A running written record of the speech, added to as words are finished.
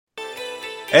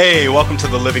Hey, welcome to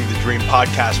the Living the Dream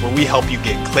podcast, where we help you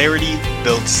get clarity,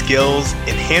 build skills,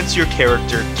 enhance your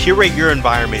character, curate your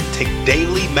environment, take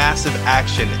daily massive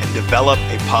action, and develop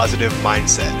a positive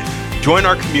mindset. Join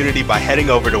our community by heading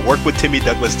over to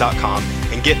workwithtimmydouglas.com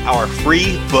and get our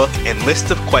free book and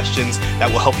list of questions that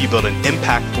will help you build an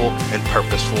impactful and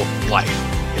purposeful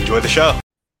life. Enjoy the show.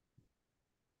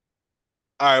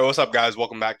 All right, what's up, guys?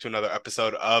 Welcome back to another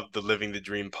episode of the Living the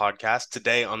Dream podcast.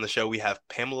 Today on the show, we have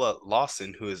Pamela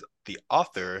Lawson, who is the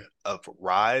author of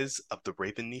Rise of the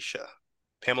Ravenisha.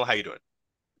 Pamela, how you doing?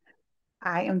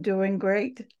 I am doing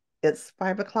great. It's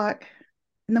 5 o'clock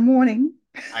in the morning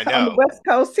I on the know. West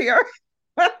Coast here.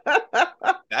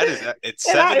 It's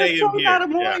And I 7 am a.m. so not here. a Yeah.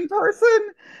 morning person.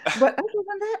 But other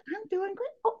than that, I'm doing great.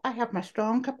 Oh, I have my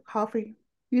strong cup of coffee.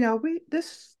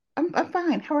 I'm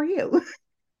fine. How are you?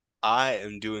 I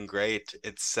am doing great.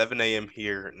 It's 7 a.m.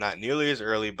 here, not nearly as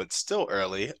early, but still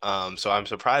early. So I'm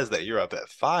surprised that you're up at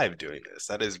 5 doing this.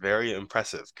 That is very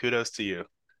impressive. Kudos to you,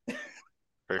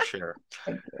 for sure.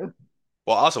 Thank you.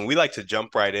 Well, awesome. We like to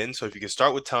jump right in. So if you could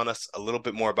start with telling us a little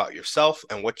bit more about yourself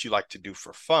and what you like to do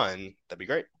for fun, that'd be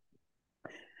great.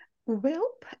 Well,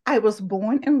 I was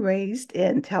born and raised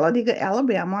in Talladega,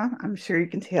 Alabama. I'm sure you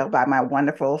can tell by my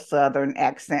wonderful Southern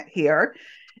accent here.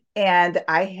 And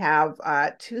I have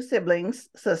two siblings,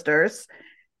 sisters.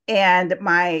 And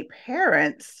my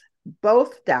parents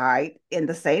both died in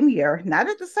the same year, not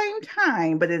at the same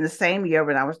time, but in the same year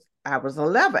when I was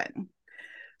 11.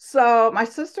 So my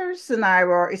sisters and I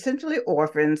were essentially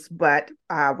orphans, but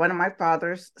one of my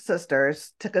father's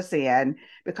sisters took us in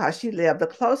because she lived the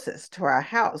closest to our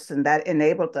house, and that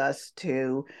enabled us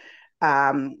to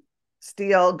um,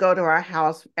 still go to our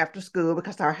house after school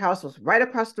because our house was right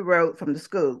across the road from the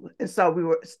school, and so we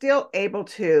were still able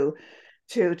to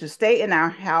stay in our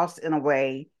house in a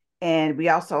way. And we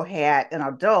also had an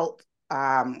adult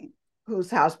whose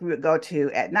house we would go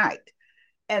to at night.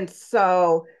 And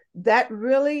so that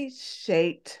really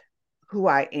shaped who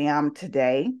I am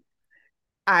today.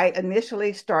 I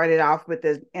initially started off with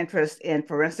an interest in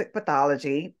forensic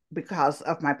pathology because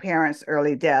of my parents'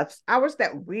 early deaths. I was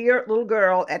that weird little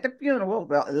girl at the funeral.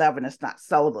 Well, 11 is not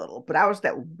so little, but I was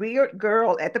that weird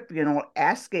girl at the funeral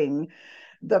asking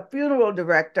the funeral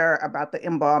director about the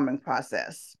embalming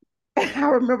process. And I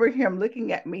remember him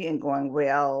looking at me and going,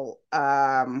 well,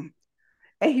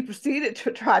 and he proceeded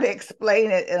to try to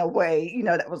explain it in a way,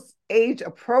 that was age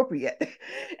appropriate.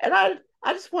 And I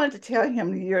just wanted to tell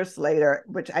him years later,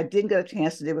 which I didn't get a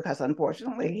chance to do because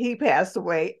unfortunately he passed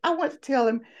away. I wanted to tell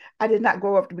him I did not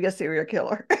grow up to be a serial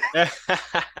killer. I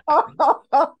and,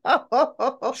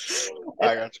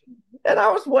 got and I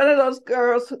was one of those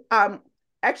girls who,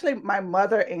 actually, my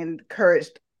mother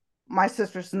encouraged my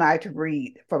sisters and I to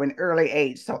read from an early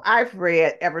age. So I've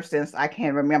read ever since I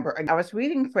can remember. I was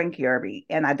reading Frank Yerby,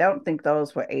 and I don't think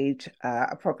those were age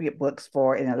appropriate books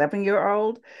for an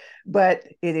 11-year-old, but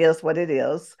it is what it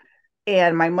is.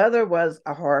 And my mother was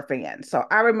a horror fan. So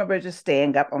I remember just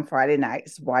staying up on Friday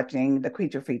nights watching the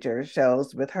creature feature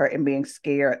shows with her and being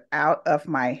scared out of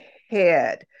my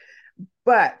head.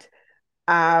 But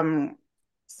um,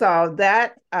 so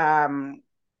that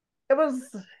it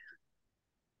was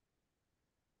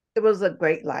it was a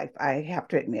great life, I have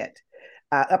to admit,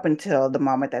 up until the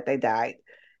moment that they died.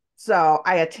 So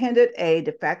I attended a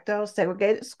de facto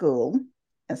segregated school,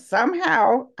 and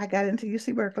somehow I got into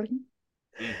UC Berkeley.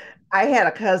 you. I had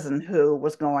a cousin who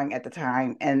was going at the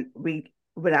time, and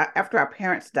after our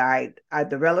parents died,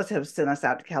 the relatives sent us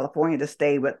out to California to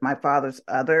stay with my father's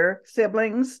other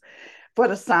siblings for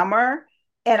the summer.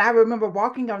 And I remember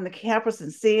walking on the campus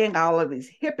and seeing all of these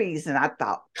hippies, and I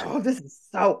thought, oh, this is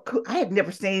so cool. I had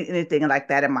never seen anything like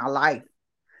that in my life.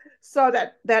 So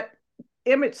that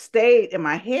image stayed in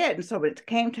my head. And so when it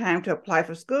came time to apply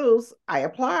for schools, I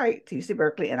applied to UC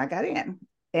Berkeley and I got in.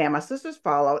 And my sisters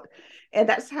followed. And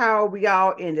that's how we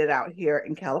all ended out here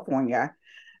in California.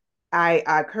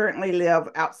 I currently live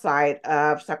outside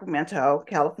of Sacramento,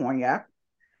 California.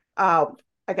 Uh,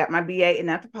 I got my BA in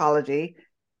anthropology.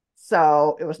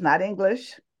 So it was not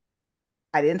English.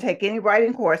 I didn't take any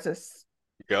writing courses.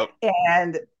 Yep.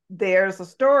 And there's a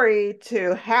story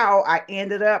to how I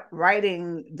ended up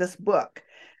writing this book.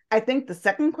 I think the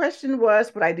second question was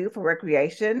what I do for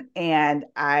recreation, and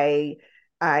I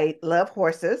love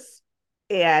horses.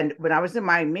 And when I was in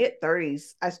my mid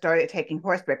 30s, I started taking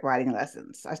horseback riding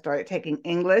lessons. I started taking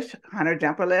English hunter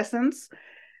jumper lessons,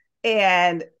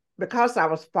 and because I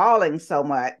was falling so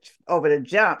much over the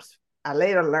jumps, I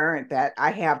later learned that I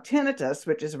have tinnitus,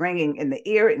 which is ringing in the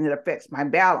ear, and it affects my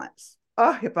balance.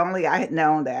 Oh, if only I had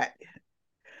known that.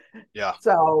 Yeah.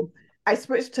 So I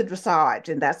switched to dressage,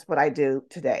 and that's what I do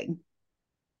today.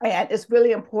 And it's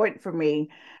really important for me.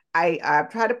 I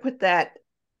try to put that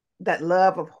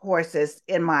love of horses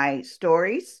in my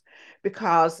stories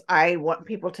because I want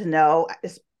people to know,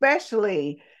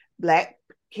 especially Black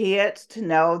kids, to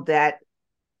know that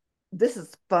this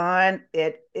is fun.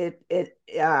 It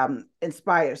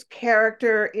inspires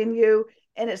character in you,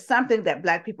 and it's something that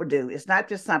Black people do. It's not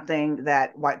just something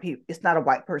that white people. It's not a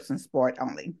white person sport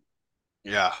only.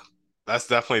 Yeah, that's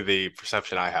definitely the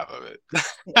perception I have of it.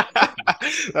 Yeah.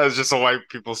 That's just a white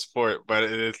people sport, but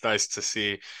it is nice to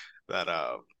see that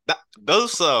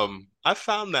those I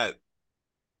found that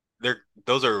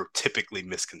those are typically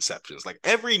misconceptions. Like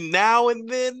every now and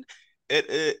then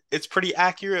it's pretty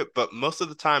accurate, but most of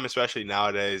the time, especially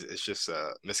nowadays, it's just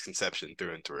a misconception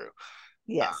through and through.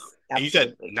 Yes, And you said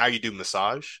absolutely. now you do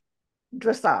massage,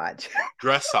 Dressage.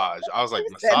 dressage. I was like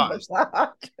You said massage.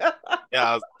 massage.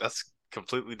 Yeah, that's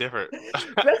completely different.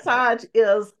 Dressage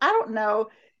is, I don't know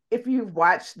if you've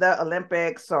watched the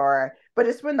Olympics or, but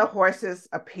it's when the horses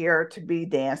appear to be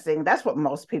dancing. That's what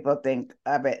most people think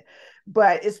of it.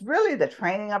 But it's really the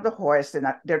training of the horse, and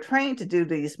they're trained to do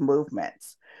these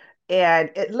movements. And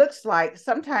it looks like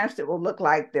sometimes it will look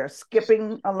like they're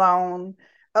skipping alone.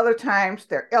 Other times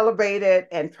they're elevated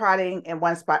and trotting in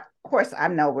one spot. Of course,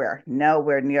 I'm nowhere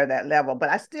near that level, but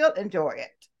I still enjoy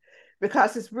it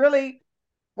because it's really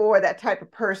for that type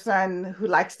of person who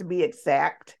likes to be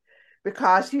exact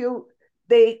because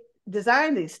they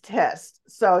design these tests.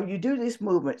 So you do these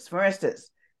movements. For instance,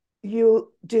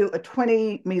 you do a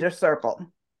 20-meter circle.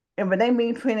 And when they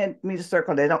mean 20-meter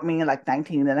circle, they don't mean like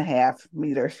 19 and a half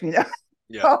meters, you know.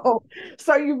 Yeah,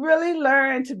 So you really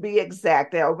learn to be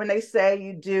exact. Now, when they say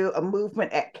you do a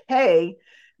movement at K,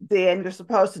 then you're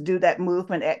supposed to do that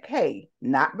movement at K,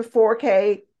 not before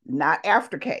K, not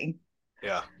after K.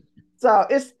 yeah, So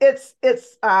it's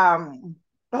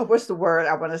oh, what's the word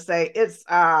I want to say? It's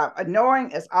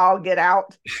annoying as all get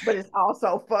out, but it's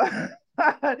also fun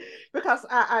because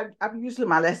I'm usually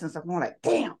my lessons I'm going like,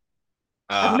 damn,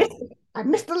 I uh, missed it. I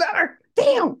missed the letter.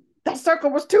 Damn, that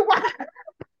circle was too wide.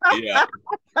 yeah.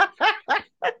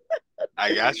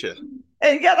 I gotcha.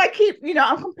 And yet I keep,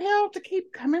 I'm compelled to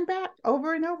keep coming back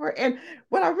over and over. And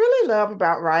what I really love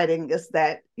about writing is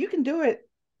that you can do it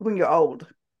when you're old.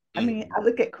 I mean, Mhm. I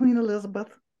look at Queen Elizabeth.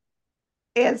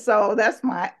 And so that's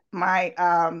my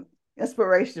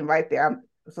inspiration right there.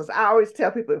 So I always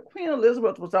tell people if Queen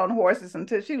Elizabeth was on horses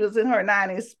until she was in her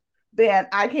 90s, then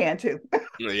I can too.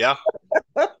 Yeah,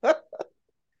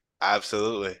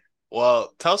 absolutely.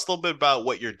 Well, tell us a little bit about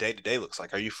what your day to day looks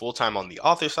like. Are you full time on the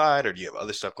author side, or do you have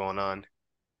other stuff going on?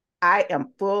 I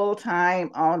am full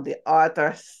time on the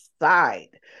author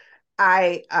side.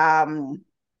 I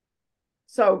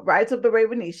so Rise of the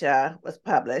Ravenisha was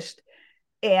published,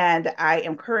 and I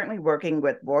am currently working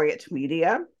with Voyage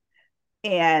Media.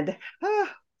 And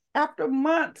after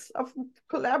months of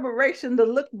collaboration, the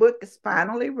lookbook is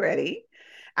finally ready.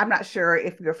 I'm not sure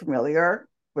if you're familiar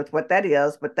with what that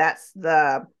is, but that's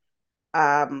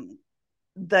um,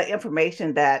 the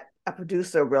information that a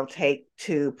producer will take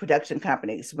to production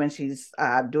companies when she's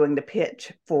doing the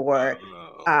pitch for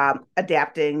Oh,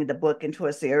 adapting the book into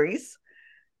a series.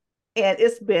 And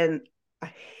it's been a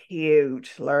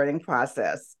huge learning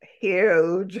process,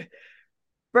 huge.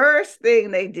 First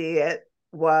thing they did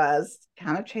was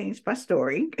kind of change my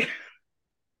story. yeah.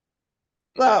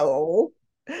 So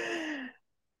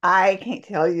I can't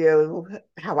tell you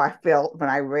how I felt when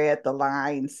I read the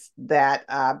lines that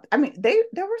I mean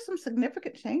there were some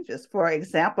significant changes. For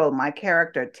example, my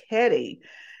character Teddy,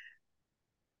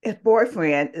 his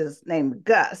boyfriend is named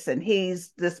Gus, and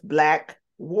he's this black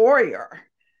warrior.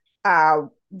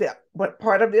 What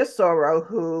part of the Sorrow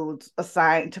who's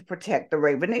assigned to protect the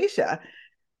Ravenisha.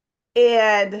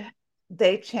 And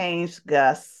they changed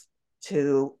Gus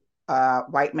to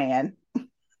white man.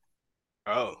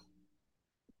 Oh.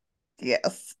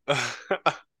 Yes.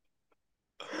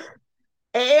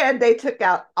 And they took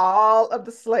out all of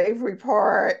the slavery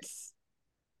parts.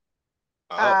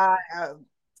 Oh. Uh,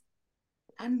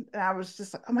 I was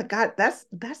just like, oh my God, that's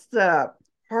the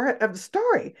part of the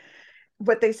story.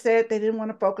 But they said they didn't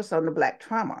want to focus on the black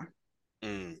trauma.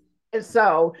 Mm. And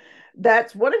so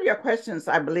that's one of your questions,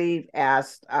 I believe,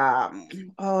 asked. Oh,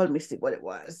 let me see what it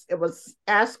was. It was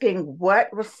asking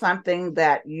what was something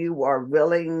that you were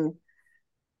willing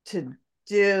to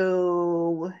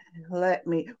do. Let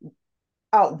me,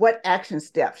 oh, what action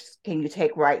steps can you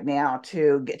take right now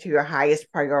to get to your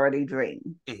highest priority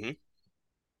dream? Hmm.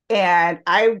 And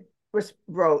I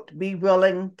wrote, be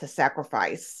willing to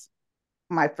sacrifice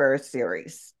my first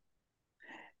series.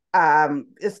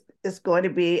 It's going to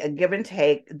be a give and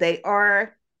take. They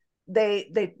are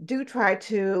they do try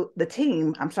to the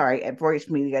team. I'm sorry, at Voice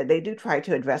Media, they do try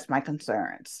to address my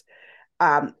concerns.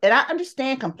 And I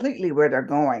understand completely where they're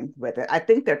going with it. I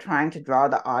think they're trying to draw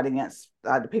the audience,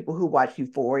 the people who watch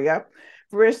Euphoria.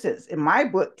 For instance, in my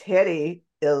book, Teddy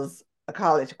is a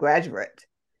college graduate.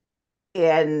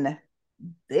 In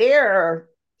their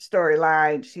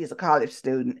storyline, she's a college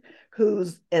student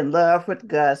who's in love with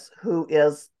Gus, who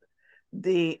is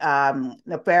the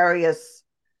nefarious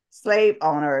slave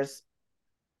owners.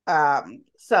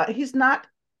 So he's not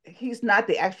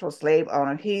the actual slave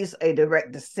owner. He's a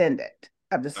direct descendant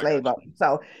of the I got slave owner.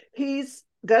 So he's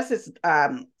Gus is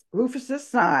Rufus's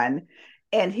son,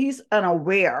 and he's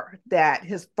unaware that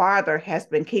his father has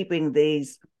been keeping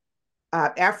these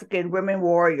African women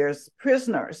warriors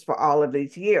prisoners for all of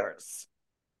these years.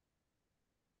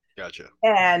 Gotcha.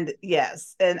 And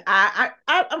yes, and I'm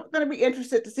going to be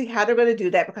interested to see how they're going to do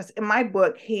that, because in my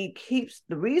book, he keeps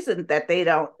the reason that they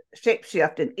don't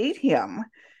shapeshift and eat him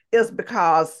is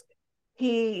because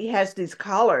he has these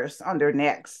collars on their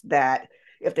necks that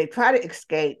if they try to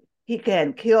escape, he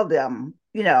can kill them,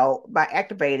 by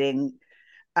activating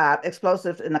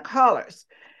explosives in the collars.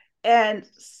 And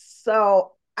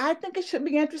so I think it should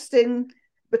be interesting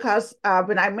because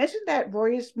when I mentioned that,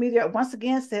 Warriors Media once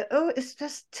again said, "Oh,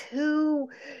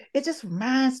 it just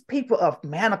reminds people of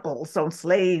manacles on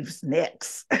slaves'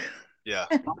 necks." Yeah.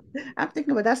 I'm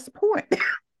thinking, well, that's the point.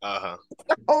 Uh-huh.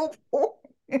 The whole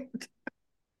point.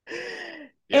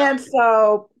 Yeah. And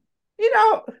so,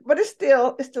 but it's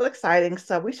still exciting.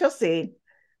 So we shall see.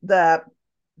 The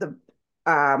the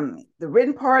the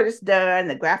written part is done,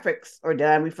 the graphics are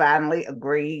done. We finally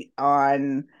agreed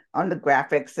on the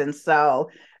graphics. And so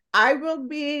I will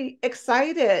be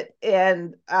excited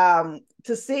and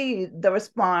to see the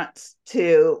response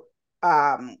to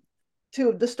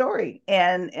the story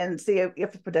and see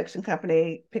if the production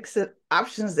company picks it,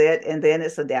 options it, and then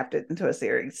it's adapted into a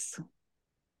series.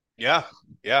 Yeah.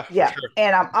 Yeah, for Yeah. sure.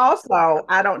 And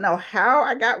I don't know how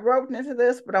I got roped into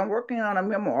this, but I'm working on a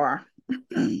memoir.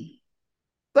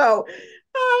 So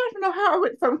I don't know how I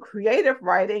went from creative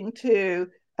writing to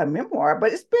a memoir,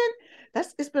 but it's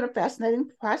been a fascinating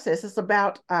process. It's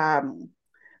about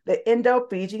the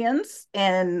Indo-Fijians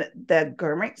and the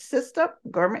Gurmit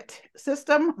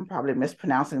system. I'm probably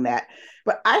mispronouncing that,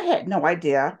 but I had no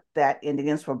idea that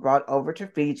Indians were brought over to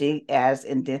Fiji as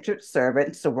indentured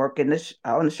servants to work on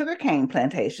the sugarcane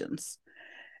plantations.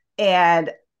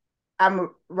 And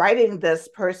I'm writing this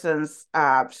person's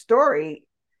story.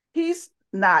 He's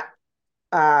not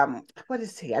what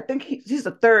is he? I think he's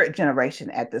a third generation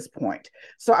at this point.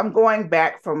 So I'm going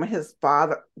back from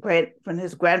from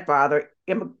his grandfather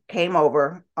came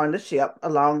over on the ship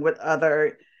along with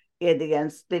other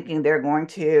Indians, thinking they're going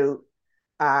to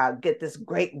get this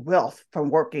great wealth from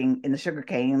working in the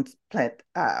sugarcane plant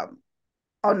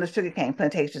on the sugarcane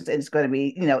plantations, and it's going to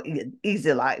be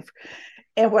easy life.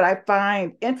 And what I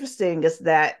find interesting is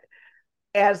that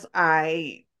as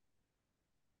I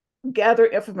gather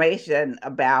information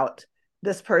about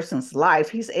this person's life.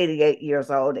 He's 88 years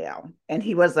old now, and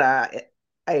he was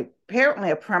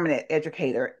apparently a permanent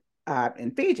educator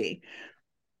in Fiji.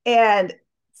 And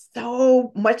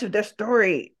so much of their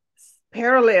story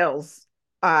parallels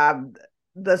um,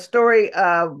 the story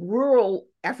of rural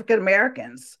African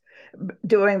Americans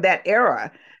during that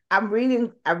era. I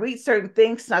read certain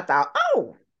things, and I thought,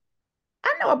 oh,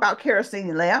 I know about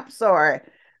kerosene lamps,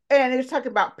 and he was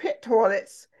talking about pit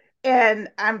toilets. And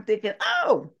I'm thinking,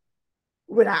 oh,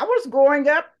 when I was growing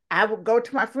up, I would go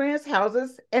to my friends'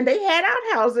 houses and they had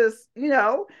outhouses,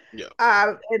 Yeah.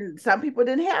 and some people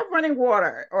didn't have running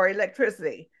water or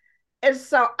electricity. And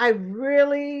so I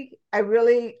really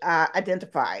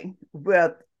identify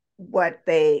with what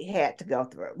they had to go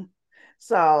through.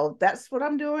 So that's what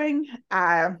I'm doing.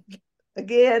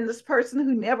 Again, this person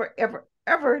who never, ever,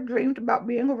 ever dreamed about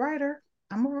being a writer.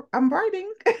 I'm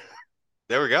writing.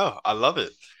 There we go. I love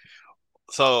it.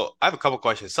 So I have a couple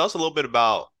questions. Tell us a little bit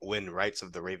about when Rights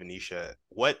of the Ravenisha.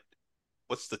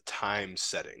 What's the time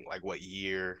setting? Like what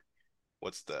year?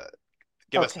 What's the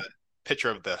Give us a Okay. picture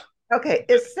of the Okay.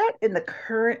 It's set in the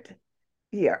current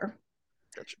year,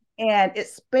 Gotcha. and it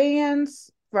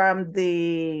spans from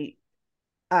the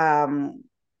um,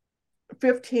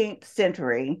 15th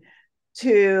century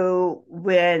to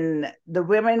when the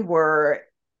women were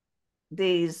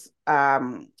these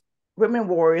women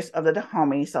warriors of the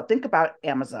Dahomey. So think about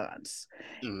Amazons.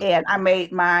 Mhm. And I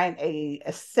made mine a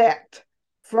sect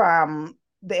from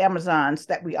the Amazons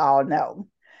that we all know.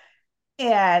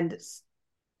 And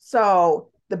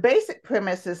so the basic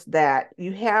premise is that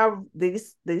you have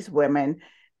these women,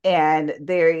 and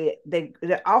they're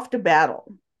off to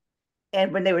battle.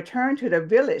 And when they returned to their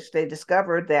village, they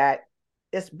discovered that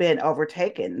it's been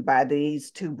overtaken by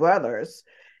these two brothers.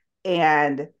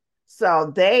 And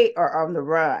so they are on the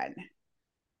run.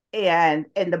 And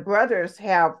the brothers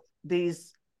have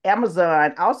these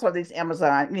these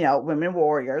Amazon, women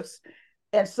warriors.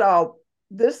 And so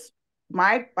this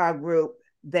my group,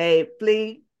 they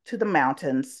flee to the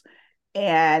mountains,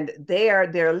 and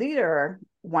their leader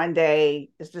one day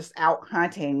is just out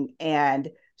hunting, and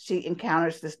she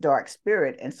encounters this dark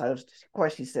spirit, and so of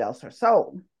course she sells her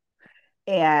soul.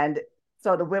 And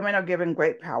so the women are given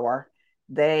great power.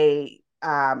 They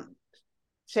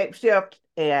shapeshift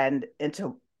and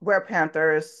into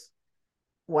were-panthers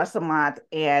once a month,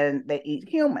 and they eat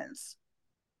humans.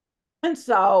 And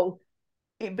so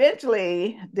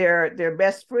eventually their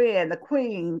best friend, the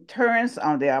queen, turns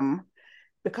on them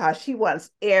because she wants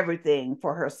everything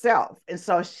for herself. And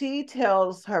so she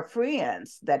tells her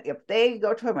friends that if they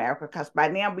go to America, because by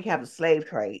now we have a slave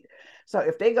trade, so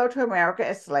if they go to America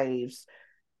as slaves,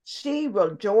 she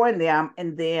will join them,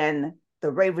 and then the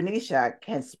Ravenisha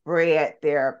can spread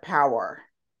their power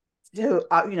to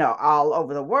all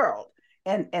over the world,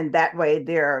 and that way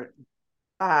they're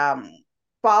um,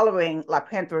 following La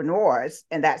Panther Noires,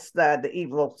 and that's the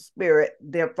evil spirit.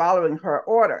 They're following her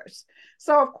orders.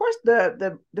 So of course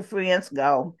the friends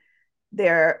go.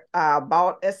 They're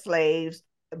bought as slaves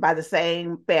by the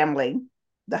same family,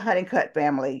 the Honeycutt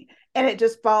family, and it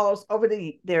just follows over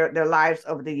their lives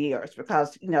over the years,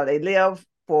 because they live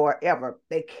forever.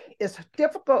 It's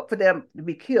difficult for them to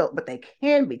be killed, but they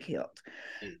can be killed.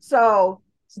 So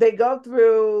they go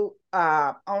through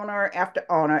owner after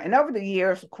owner, and over the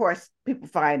years, of course, people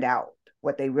find out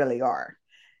what they really are.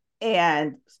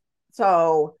 And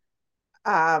so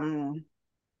um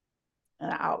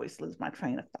and I always lose my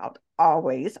train of thought.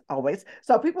 Always, always.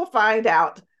 So people find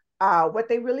out what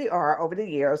they really are over the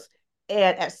years.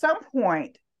 And at some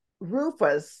point,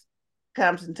 Rufus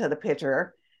comes into the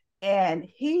picture, and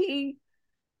he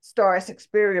starts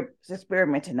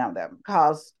experimenting on them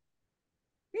because,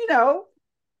 you know,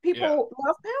 Yeah. people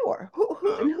love power.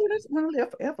 Who doesn't want to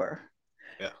live forever?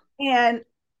 Yeah. And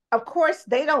of course,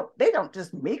 they don't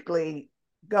just meekly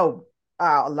go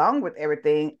along with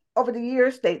everything. Over the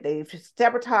years, they've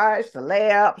sabotaged the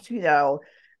labs,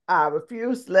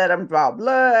 refused to let them draw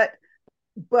blood.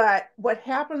 But what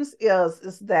happens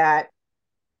is that,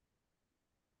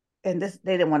 and this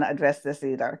they didn't want to address this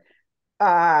either.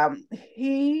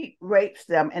 He rapes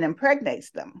them and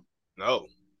impregnates them, No.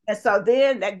 and so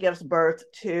then that gives birth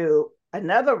to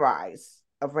another rise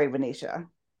of Ravenisha,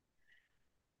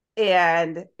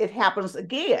 and it happens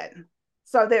again.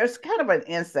 So there's kind of an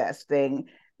incest thing.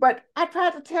 But I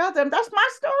tried to tell them that's my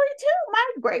story too. My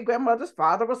great grandmother's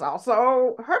father was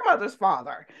also her mother's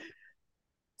father.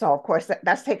 So of course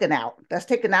that's taken out. That's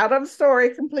taken out of the story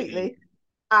Mm-hmm. completely.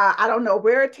 I don't know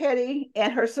where Teddy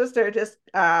and her sister just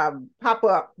pop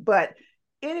up, but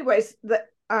anyways, the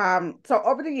so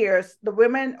over the years, the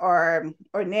women are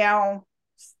now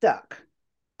stuck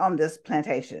on this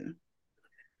plantation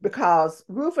because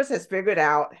Rufus has figured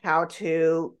out how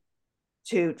to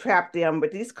trap them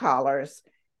with these collars,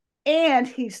 and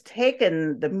he's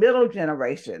taken the middle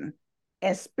generation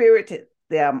and spirited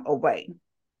them away.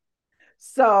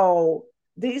 So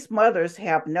these mothers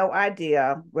have no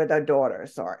idea where their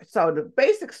daughters are. So the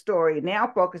basic story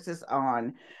now focuses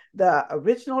on the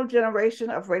original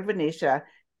generation of Ravenisha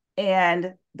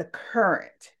and the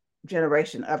current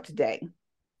generation of today.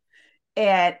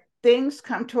 And things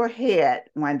come to a head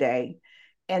one day,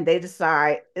 and they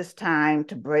decide it's time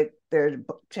to break their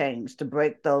chains, to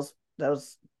break those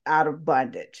out of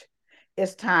bondage.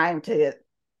 It's time to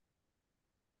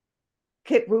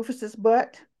kick Rufus's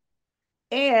butt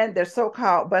and their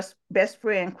so-called best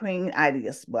friend Queen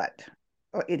Idia's butt,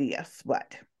 or Idia's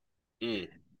butt. Mm.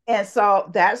 And so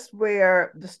that's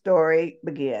where the story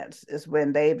begins, is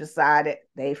when they've decided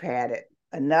they've had it.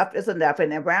 Enough is enough.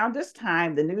 And around this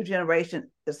time, the new generation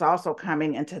is also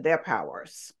coming into their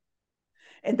powers.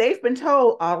 And they've been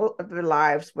told all of their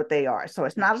lives what they are. So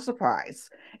it's not a surprise.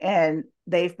 And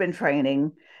they've been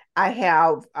training. I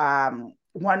have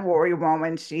one warrior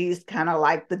woman. She's kind of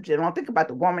like the general, think about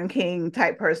the woman king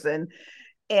type person.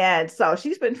 And so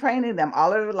she's been training them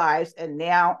all of their lives. And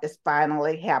now it's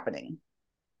finally happening.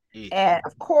 Mm. And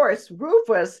of course,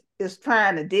 Rufus is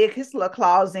trying to dig his little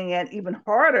claws in even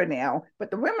harder now,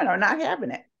 but the women are not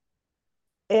having it.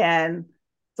 And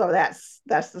so that's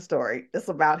the story. It's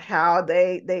about how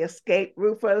they escape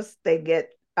Rufus. They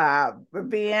get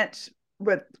revenge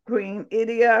with Queen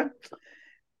Idia,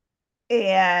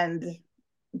 and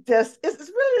just it's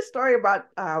really a story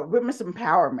about women's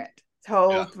empowerment Yeah.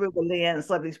 told through the lens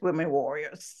of these women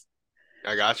warriors.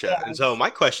 I gotcha. And so my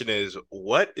question is,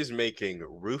 what is making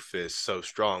Rufus so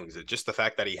strong? Is it just the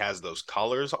fact that he has those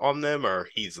colors on them, or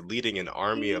he's leading an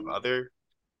army of He, other?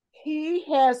 he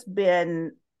has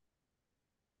been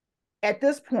at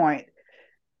this point.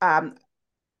 Um,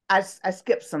 I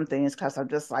skipped some things because I'm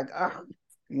just like,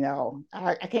 oh,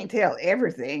 I can't tell I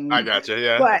everything, gotcha.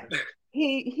 Yeah. but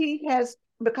he has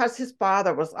because his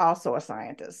father was also a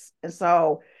scientist, and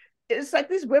so it's like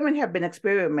these women have been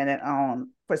experimented on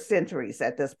for centuries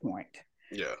at this point.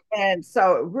 Yeah. And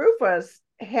so Rufus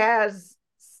has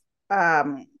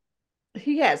um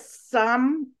he has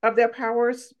some of their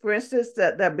powers, for instance,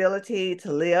 the ability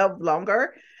to live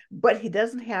longer, but he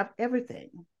doesn't have everything.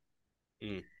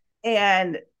 Mm,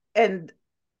 And and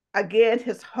again,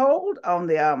 his hold on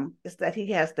them is that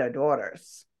he has their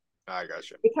daughters. I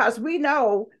gotcha. Because we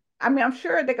know, I mean, I'm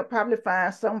sure they could probably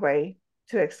find some way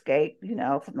to escape,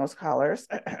 from those collars.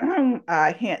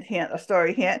 Hint, hint, a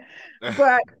story hint.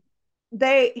 But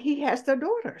he has their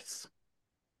daughters.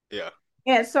 Yeah.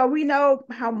 And so we know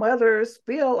how mothers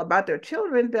feel about their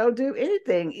children. They'll do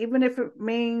anything, even if it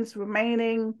means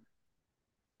remaining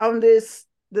on this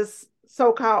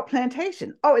so-called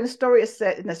plantation. Oh, and the story is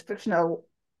set in this fictional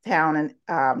town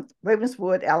in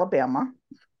Ravenswood, Alabama.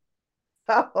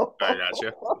 I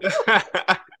gotcha.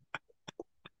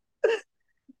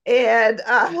 And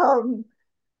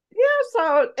yeah,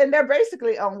 so and they're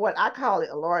basically on what I call it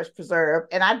a large preserve,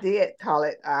 and I did call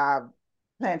it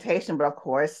plantation, but of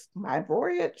course, my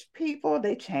voyage people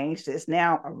they changed it. It's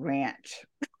now a ranch.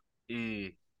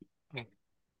 Mm,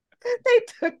 They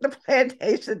took the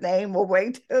plantation name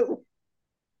away too.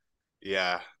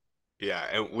 yeah. Yeah.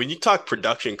 And when you talk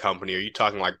production company, are you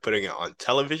talking like putting it on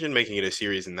television, making it a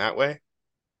series in that way?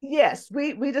 Yes,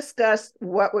 we discussed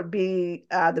what would be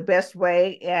the best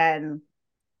way, and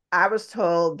I was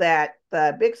told that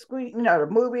the big screen, the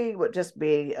movie would just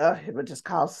be it would just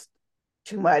cost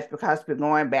too much because we're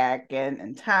going back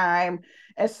in time,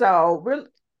 and so we're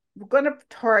going to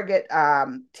target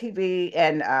TV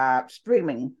and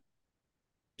streaming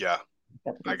Yeah.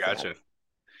 at the I big gotcha. size.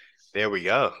 There we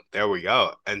go. There we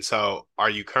go. And so, are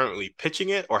you currently pitching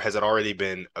it, or has it already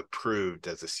been approved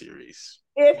as a series?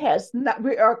 It has not.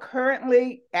 We are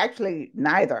currently actually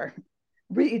neither.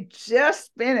 We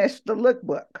just finished the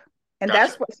lookbook, and Gotcha.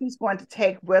 that's what she's going to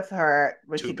take with her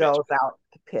when Two she pitch. goes out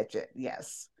to pitch it.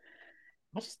 Yes.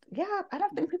 Yeah, I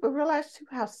don't think people realize too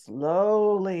how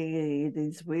slowly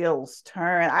these wheels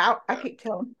turn. I Yeah. keep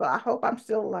telling people, I hope I'm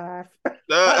still alive.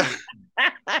 Uh,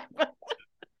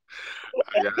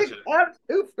 It I gotcha. comes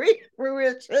to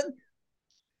fruition.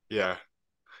 Yeah.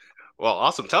 Well,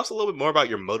 awesome. Tell us a little bit more about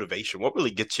your motivation. What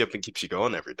really gets you up and keeps you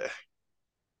going every day?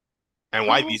 And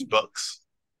why Oh, these books?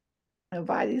 and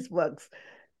buy these books.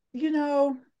 You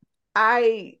know,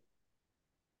 I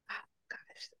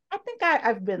gosh, I think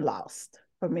I've been lost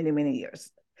for many, many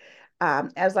years.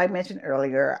 As I mentioned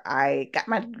earlier, I got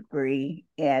my degree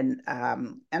in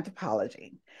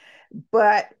anthropology,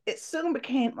 but it soon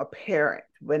became apparent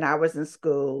when I was in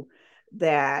school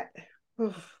that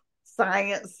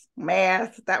science,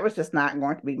 math, that was just not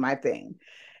going to be my thing.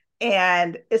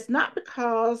 And it's not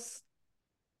because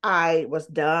I was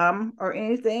dumb or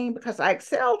anything, because I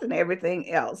excelled in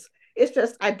everything else. It's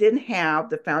just I didn't have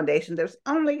the foundation. There's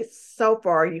only so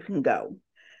far you can go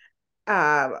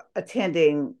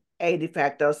attending a de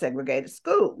facto segregated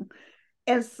school.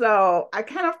 And so I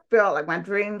kind of felt like my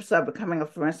dreams of becoming a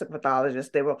forensic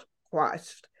pathologist, they were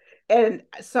crushed. And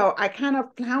so I kind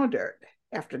of floundered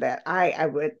after that. I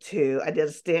did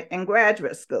a stint in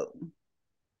graduate school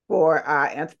for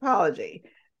anthropology.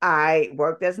 I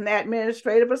worked as an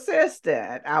administrative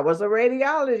assistant. I was a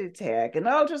radiology tech, an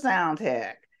ultrasound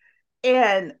tech.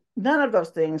 And none of those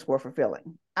things were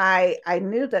fulfilling. I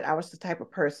knew that I was the type of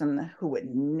person who would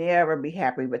never be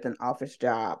happy with an office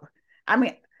job. I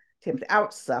mean, Timothy, I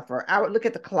would suffer. I would look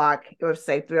at the clock, it would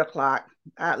say 3 o'clock.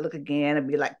 I'd look again, it'd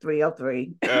be like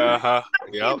 3:03. Uh-huh.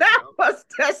 Yep. That was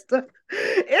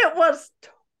it was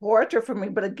torture for me.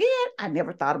 But again, I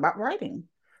never thought about writing.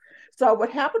 So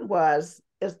what happened was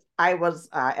is I was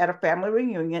at a family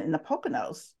reunion in the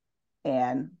Poconos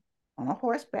and on a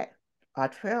horseback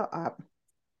trail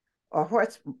a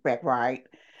horseback ride,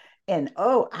 and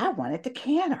oh, I wanted to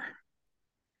canter.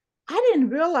 I didn't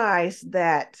realize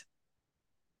that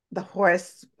the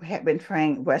horse had been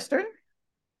trained Western.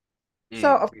 So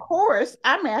Mm. of course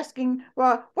I'm asking,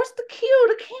 well, what's the cue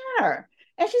to canter?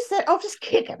 And she said, oh, just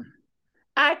kick him.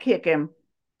 I kick him.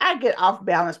 I get off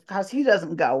balance because he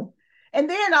doesn't go. And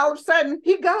then all of a sudden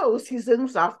he goes, he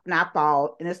zooms off and I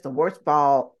fall, and it's the worst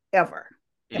fall ever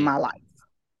in Mm. my life.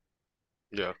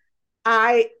 Yeah.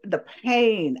 The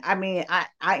pain. I mean, I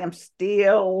am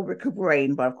still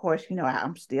recuperating, but of course,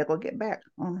 I'm still gonna get back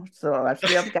on. So I've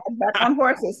still got back on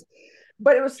horses.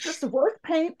 But it was just the worst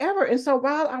pain ever. And so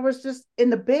while I was just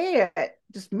in the bed,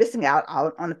 just missing out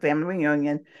on the family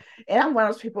reunion, and I'm one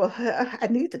of those people, I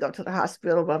need to go to the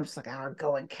hospital, but I'm just like, I'll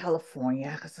go in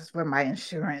California because that's where my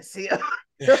insurance is.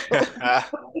 And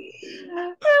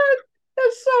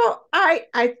so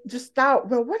I just thought,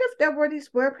 well, what if there were these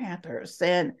Panthers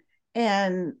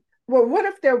and well, what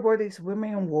if there were these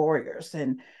women warriors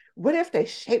and what if they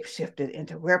shapeshifted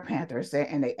into Panthers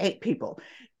and they ate people?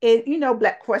 And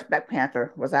Black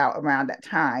Panther was out around that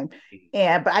time,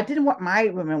 but I didn't want my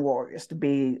women warriors to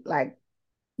be like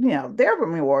their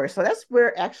women warriors. So that's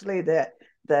where actually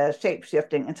the shape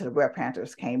shifting into the Red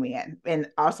Panthers came in, and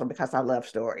also because I love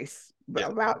stories Yeah.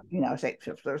 about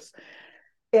shapeshifters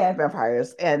and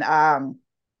vampires. And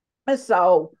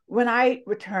so when I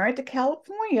returned to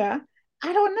California,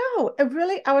 I don't know.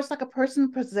 I was like a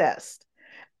person possessed.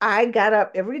 I got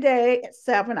up every day at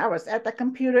 7. I was at the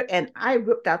computer and I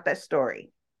ripped out that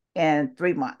story in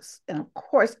 3 months. And of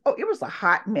course, it was a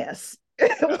hot mess.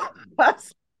 It Yeah.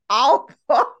 was awful.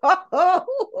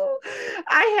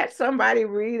 I had somebody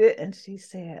read it and she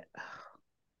said,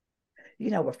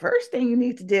 the first thing you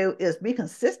need to do is be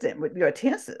consistent with your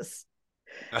tenses.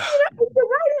 With the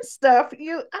writing stuff,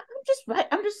 I'm just right.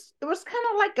 It was kind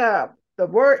of like the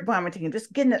word vomiting and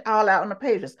just getting it all out on the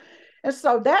pages. And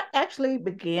so that actually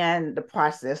began the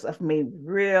process of me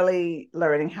really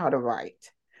learning how to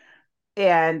write.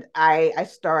 And I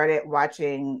started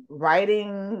watching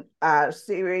writing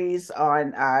series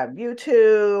on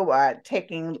YouTube,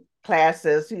 taking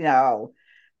classes, little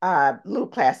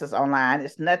classes online.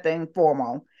 It's nothing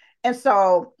formal. And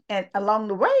along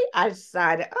the way, I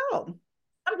decided, oh,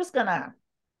 I'm just gonna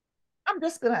I'm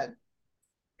just gonna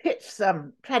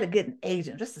try to get an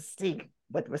agent just to see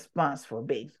what the response will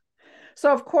be.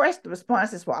 So of course the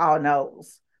responses were all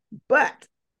no's, but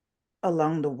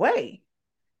along the way,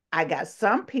 I got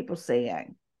some people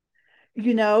saying,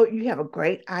 you have a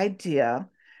great idea,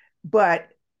 but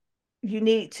you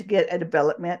need to get a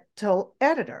developmental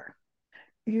editor.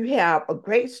 You have a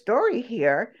great story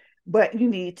here, but you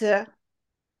need to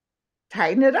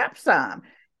tighten it up some.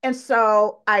 And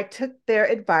so I took their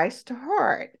advice to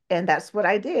heart, and that's what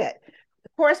I did.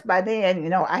 Of course, by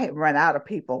then, I had run out of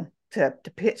people to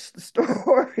pitch the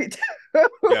story to.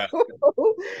 Yeah.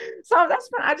 So that's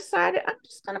when I decided I'm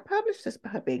just going to publish this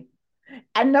puppy.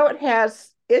 I know it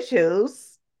has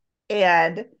issues,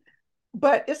 and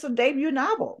but it's a debut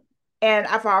novel, and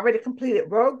I've already completed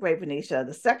Rogue Ravenisha,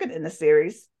 the second in the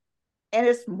series, and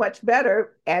it's much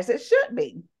better as it should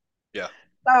be. Yeah.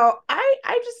 So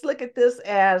I just look at this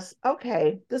as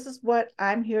okay, this is what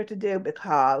I'm here to do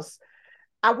because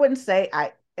I wouldn't say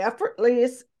I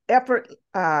effortlessly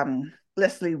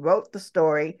wrote the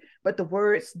story, but the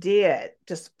words did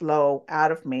just flow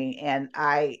out of me, and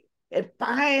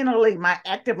finally my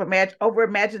active over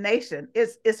imagination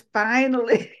is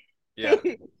finally Yeah.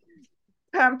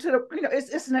 come to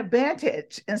it's an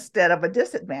advantage instead of a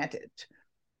disadvantage.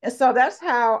 And so that's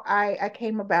how I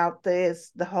came about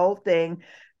the whole thing.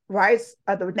 Rice,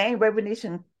 the name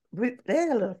Ravenisha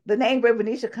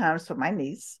comes from my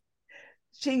niece.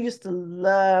 She used to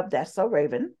love That's So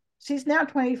Raven. She's now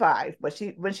 25, but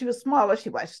when she was smaller, she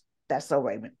watched That's So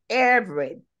Raven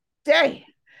every day.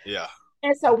 Yeah.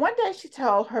 And so one day she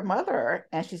told her mother,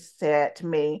 and she said to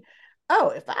me, "Oh,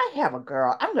 if I have a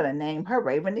girl, I'm going to name her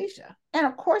Ravenisha." And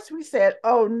of course, we said,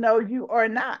 "Oh, no, you are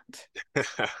not."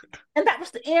 And that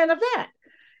was the end of that.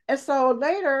 And so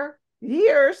later,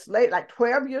 years late, like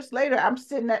 12 years later, I'm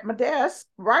sitting at my desk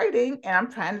writing and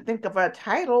I'm trying to think of a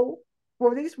title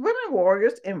for these women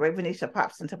warriors, and Ravenisha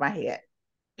pops into my head.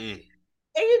 Mm.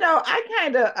 And I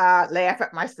kind of laugh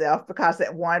at myself because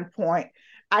at one point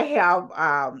I have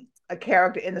a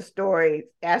character in the story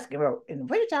asking, well, and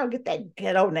where did y'all get that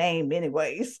ghetto name,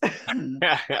 anyways? So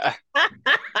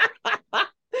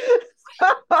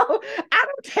I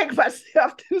don't take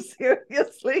myself too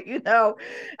seriously.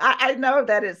 I know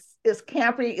that it's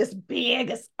campy, it's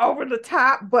big, it's over the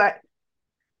top, but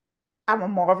I'm a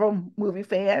Marvel movie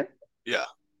fan. Yeah.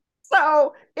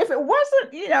 So if it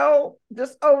wasn't,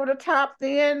 just over the top,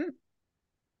 then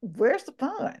where's the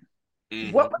fun?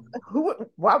 Hmm. Why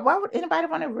would anybody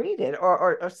want to read it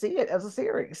or see it as a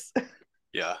series?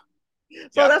 Yeah.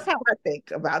 So Yeah. that's how I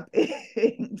think about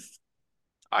things.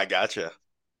 I gotcha.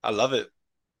 I love it.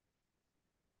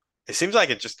 It seems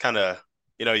like it just kind of,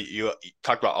 you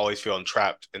talked about always feeling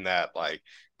trapped in that like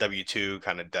W-2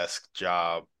 kind of desk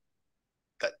job.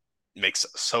 That makes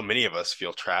so many of us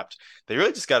feel trapped. They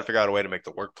really just got to figure out a way to make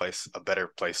the workplace a better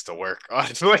place to work,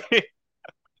 honestly.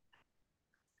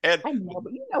 And I know,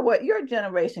 but you know what? Your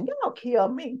generation, y'all kill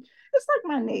me. It's like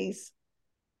my niece.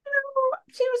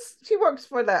 She works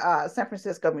for the San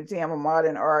Francisco Museum of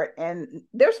Modern Art, and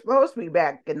they're supposed to be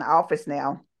back in the office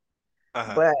now.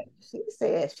 uh-huh. But she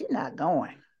said she's not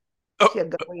going. Oh, She'll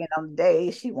go in on the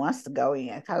day she wants to go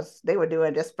in because they were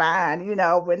doing just fine,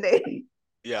 when they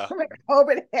yeah, when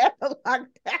COVID had the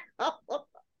lockdown.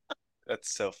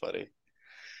 that's so funny.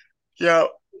 Yeah,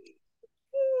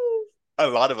 a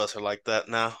lot of us are like that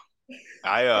now.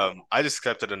 I just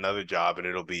accepted another job and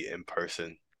it'll be in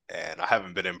person, and I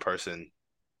haven't been in person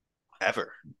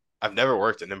ever. I've never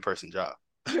worked an in-person job.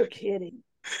 You're kidding.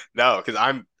 No, because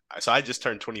I just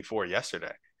turned 24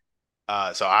 yesterday.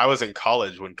 So I was in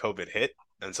college when COVID hit,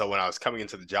 and so when I was coming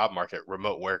into the job market,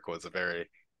 remote work was a very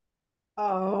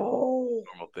Oh,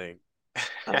 normal thing.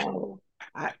 oh.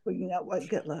 Well, you know what?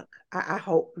 Good luck. I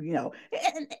hope,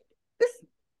 and this,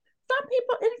 some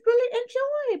people really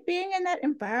enjoy being in that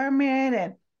environment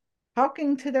and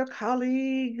talking to their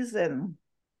colleagues and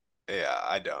Yeah,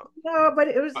 I don't. no, but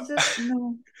it was just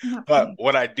no, not for But me.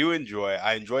 what I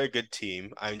enjoy a good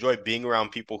team. I enjoy being around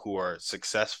people who are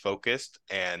success focused,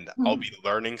 and I'll Hmm. be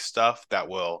learning stuff that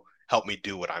will help me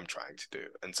do what I'm trying to do.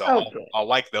 And so Okay. I'll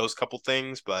like those couple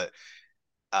things, but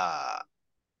uh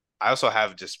I also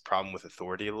have just problem with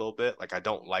authority a little bit. Like I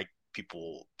don't like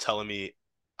people telling me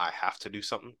I have to do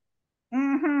something.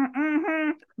 Mm-hmm, mm-hmm.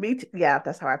 Me too. Yeah,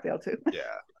 that's how I feel too.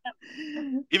 Yeah.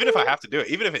 Even if I have to do it,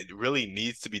 even if it really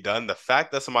needs to be done, the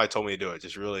fact that somebody told me to do it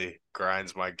just really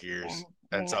grinds my Yeah, gears.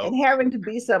 And yeah. so, And having to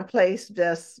be someplace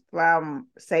just from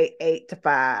say 8 to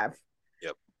 5,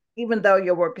 yep, even though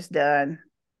your work is done,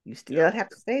 you yep, still have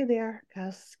to stay there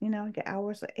because your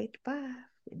hours are 8 to 5.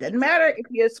 It doesn't matter exactly. if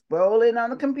you're scrolling on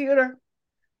the computer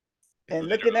and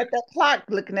looking Literally. at that clock,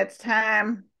 looking at the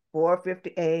time,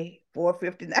 4:58,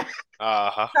 4:59.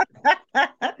 Uh-huh.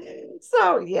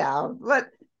 So yeah,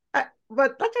 but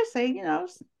like I say,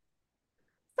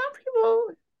 some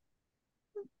people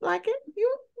like it.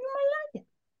 You might like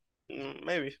it.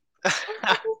 Maybe. Some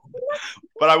people like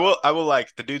But I will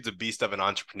like the dude's a beast of an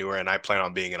entrepreneur and I plan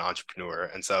on being an entrepreneur.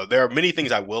 And so there are many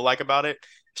things I will like about it.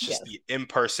 It's just yes. the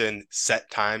in-person set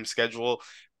time schedule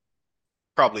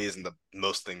probably isn't the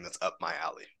most thing that's up my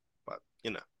alley. But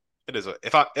it is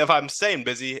if I'm staying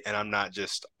busy and I'm not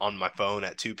just on my phone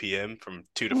at 2 p.m. from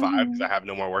 2 to 5 because I Hmm. have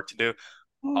no more work to do,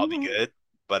 I'll be Hmm. good.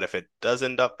 But if it does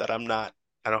end up that I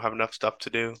don't have enough stuff to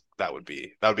do, that would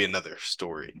be another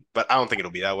story. But I don't think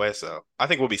it'll be that way. So I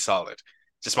think we'll be solid.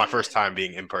 Just my first time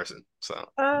being in person. So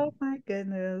Oh my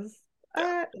goodness. yeah.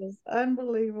 That is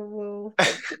unbelievable.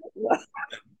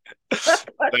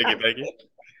 Thank you, thank you.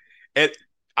 It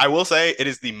I will say it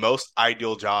is the most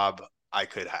ideal job I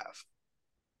could have.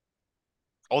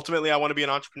 Ultimately, I want to be an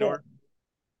Yeah. entrepreneur,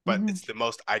 but Hmm. it's the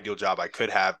most ideal job I could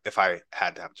have if I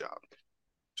had to have a job.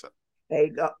 So There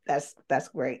you go. That's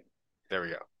great. there we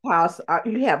go. Because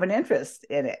you have an interest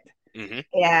in it. Hmm.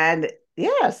 And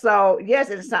yeah, so yes,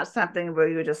 it's not something where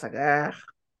you're just like, I'm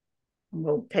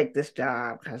gonna take this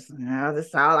job because this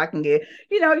is all I can get.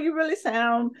 You really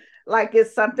sound like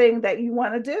it's something that you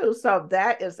want to do. So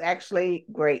that is actually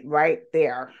great right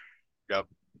there. Yep.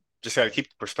 Just got to keep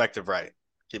the perspective right.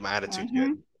 Keep my attitude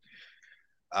good. Hmm.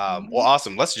 Well, Hmm.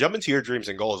 awesome. Let's jump into your dreams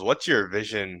and goals. What's your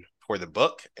vision for the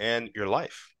book and your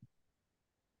life?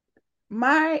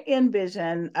 My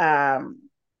envision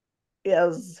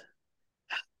is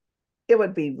it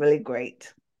would be really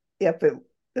great if it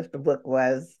if the book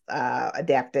was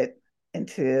adapted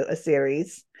into a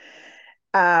series.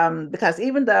 Because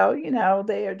even though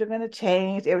they're going to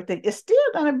change everything, it's still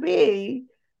going to be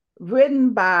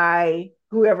written by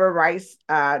whoever writes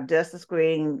does the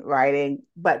screenwriting,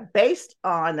 but based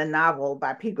on the novel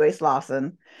by P. Grace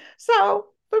Lawson. So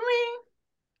for me,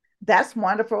 that's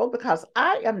wonderful because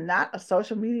I am not a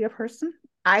social media person.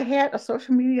 I had a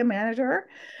social media manager,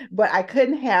 but I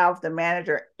couldn't have the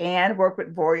manager and work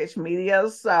with Voyage Media.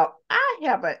 So I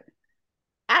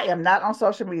am not on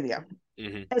social media.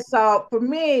 Hmm. And so for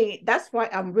me, that's why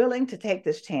I'm willing to take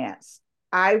this chance.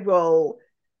 I will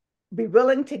be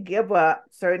willing to give up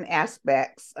certain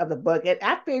aspects of the book. And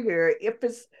I figure if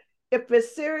the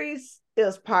series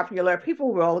is popular,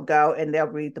 people will go and they'll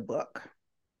read the book.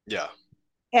 Yeah.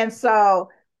 And so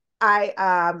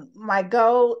I my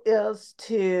goal is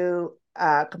to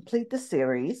complete the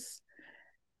series.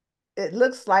 It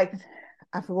looks like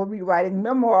I will be writing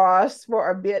memoirs for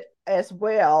a bit as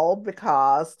well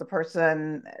because the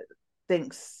person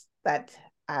thinks that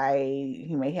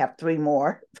he may have three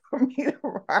more for me to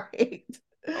write.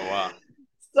 Oh wow.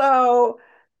 So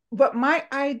But my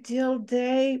ideal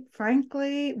day,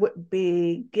 frankly, would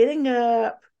be getting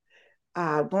up,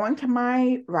 going to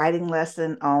my riding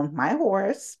lesson on my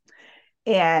horse,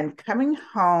 and coming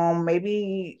home,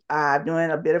 maybe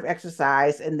doing a bit of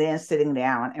exercise, and then sitting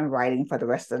down and writing for the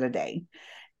rest of the day,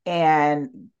 and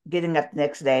getting up the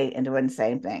next day and doing the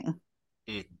same thing.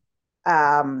 Mm.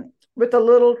 With a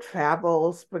little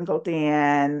travel sprinkled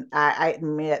in. I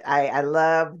admit I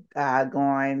love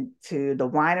going to the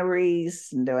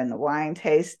wineries and doing the wine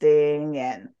tasting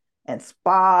and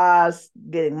spas,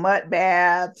 getting mud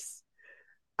baths.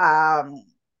 Um,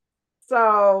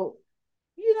 so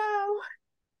you know,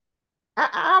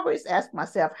 I always ask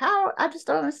myself how. I just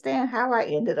don't understand how I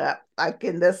ended up like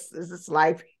in this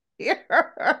life here.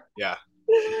 Yeah.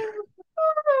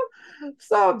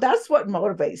 So that's what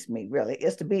motivates me really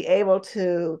is to be able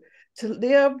to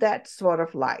live that sort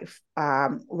of life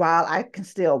while I can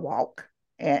still walk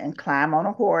and climb on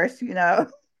a horse, you know.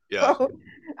 Yeah. So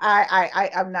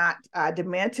I'm not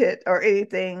demented or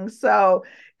anything. So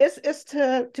it's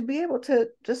to be able to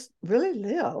just really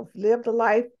live the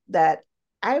life that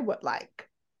I would like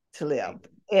to live Mm.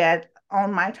 and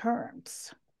on my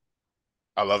terms.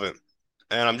 I love it.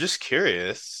 And I'm just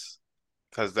curious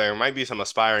because there might be some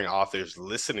aspiring authors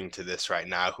listening to this right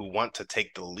now who want to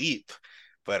take the leap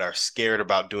but are scared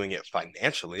about doing it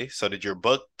financially. So did your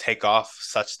book take off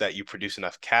such that you produce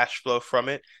enough cash flow from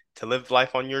it to live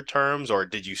life on your terms, or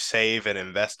did you save and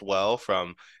invest well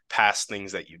from past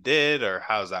things that you did, or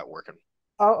how's that working?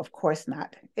 Oh, of course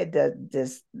not. It does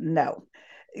just no.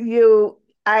 You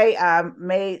I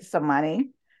made some money,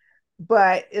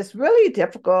 but it's really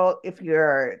difficult if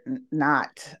you're not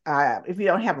if you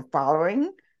don't have a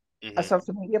following, a Hmm.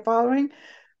 social media following.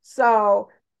 So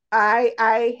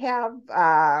I have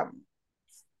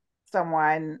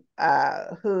someone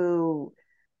who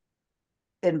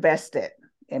invested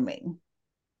in me. It's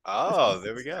my Oh,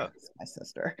 there we sister. go. It's my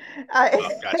sister. Oh,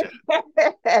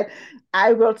 gotcha.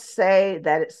 I will say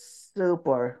that it's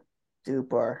super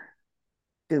duper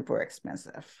duper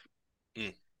expensive.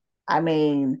 Mm. I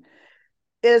mean,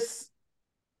 it's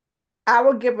I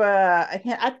will give a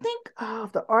hint. I think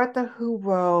of the author who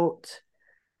wrote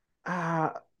uh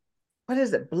what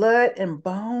is it, Blood and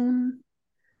Bone?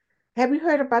 Have you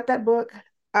heard about that book?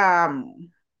 Um,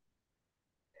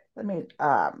 let me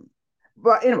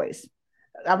well, anyways,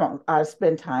 I won't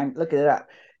spend time looking it up.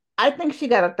 I think she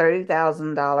got a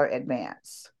 $30,000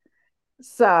 advance.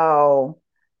 So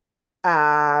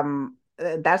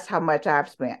that's how much I've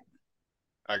spent.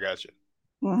 I gotcha.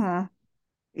 Hmm.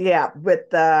 Yeah, with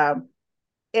the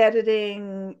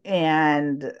editing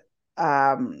and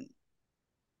um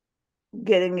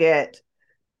getting it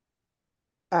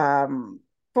um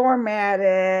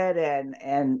formatted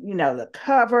and you know the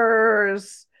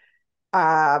covers,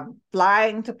 uh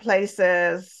flying to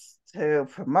places to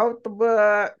promote the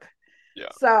book. Yeah.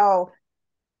 So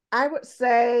I would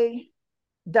say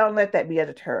don't let that be a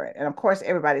deterrent. And of course,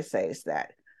 everybody says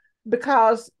that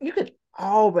because you could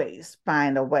always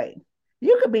find a way.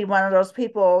 You could be one of those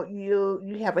people,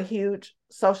 you have a huge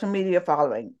social media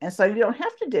following, and so you don't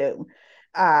have to do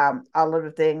all of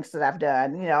the things that I've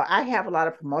done. You know, I have a lot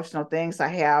of promotional things. I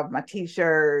have my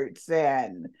t-shirts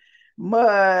and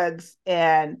mugs,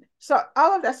 and so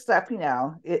all of that stuff, you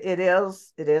know, it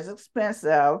is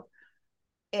expensive,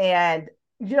 and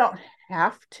you don't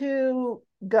have to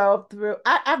go through.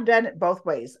 I've done it both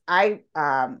ways. I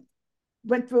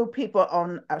went through people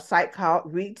on a site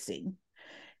called Readsy,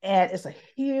 and it's a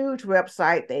huge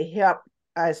website. They help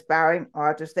aspiring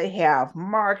authors. They have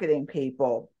marketing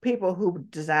people, people who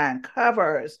design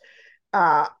covers,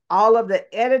 all of the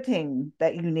editing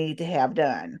that you need to have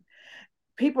done.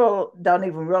 People don't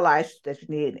even realize that you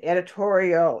need an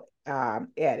editorial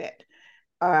edit.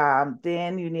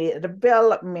 Then you need a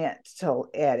developmental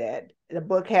edit. The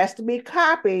book has to be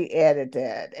copy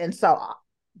edited, and so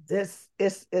this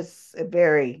is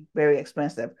very very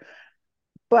expensive.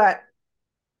 But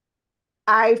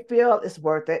I feel it's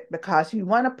worth it because you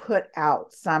want to put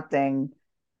out something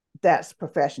that's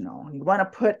professional. You want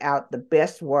to put out the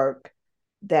best work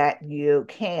that you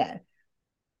can.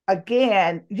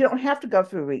 Again, you don't have to go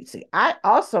through Readsy. I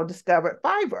also discovered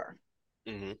Fiverr.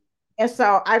 Hmm. And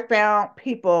so I found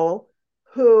people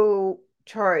who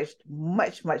charged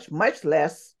much, much, much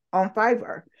less on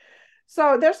Fiverr.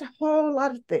 So there's a whole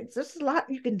lot of things. There's a lot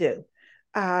you can do.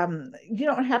 You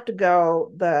don't have to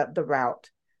go the route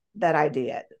that I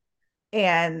did.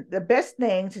 And the best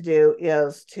thing to do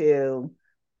is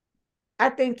I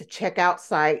think, to check out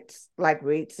sites like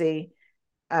Readsy.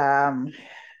 Um,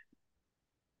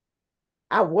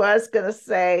 I was gonna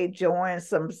say join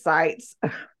some sites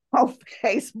on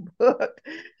Facebook.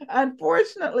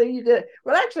 Unfortunately, you did.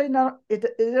 Well, actually, no, it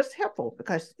is helpful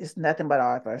because it's nothing but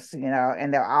authors,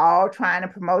 and they're all trying to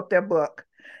promote their book.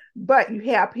 But you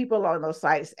have people on those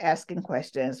sites asking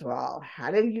questions. Well,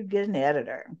 how did you get an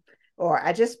editor? Or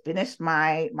I just finished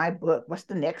my book. What's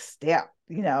the next step,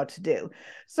 to do?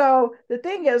 So the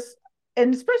thing is,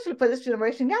 and especially for this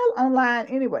generation, y'all online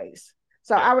anyways.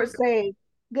 So Yeah. I would say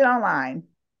get online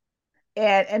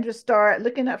and just start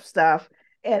looking up stuff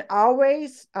and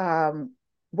always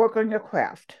work on your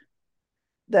craft.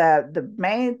 The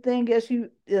main thing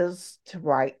is to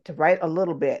write a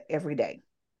little bit every day.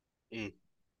 Mm,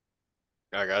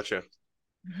 I gotcha.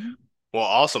 Mhm. Well,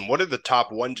 awesome. What are the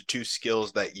top 1 to 2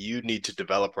 skills that you need to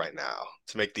develop right now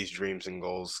to make these dreams and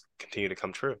goals continue to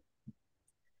come true?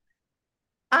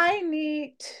 I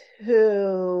need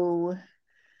to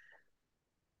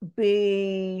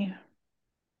be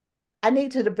I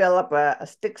need to develop a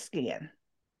thick skin.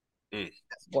 Mm,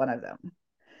 That's one of them.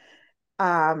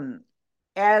 Um,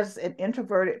 as an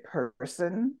introverted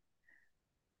person,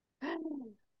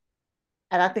 and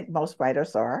I think most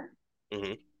writers are,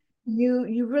 hmm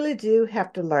you really do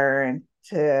have to learn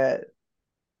to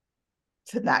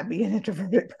not be an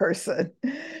introverted person.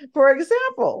 For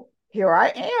example, here I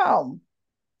am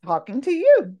talking to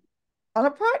you on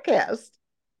a podcast.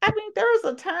 I mean, there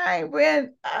was a time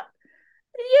when I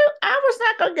was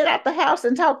not going to get out the house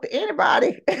and talk to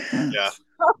anybody. Yeah,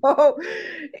 So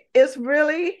it's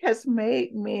really has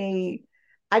made me,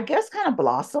 I guess, kind of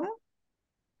blossom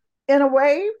in a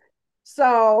way.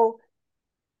 So,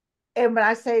 and when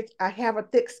I say I have a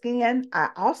thick skin, I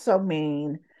also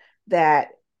mean that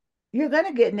you're going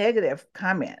to get negative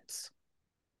comments.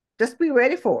 Just be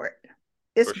ready for it.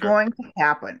 It's for sure. going to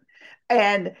happen.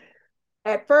 And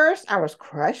at first, I was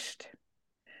crushed.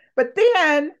 But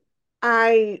then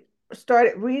I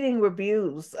started reading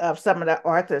reviews of some of the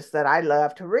authors that I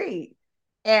love to read.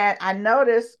 And I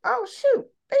noticed, oh, shoot,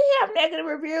 they have negative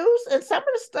reviews, and some of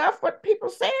the stuff, what people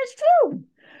say is true.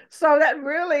 So that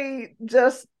really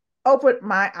just opened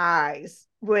my eyes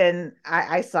when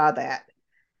I saw that.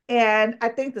 And I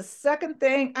think the second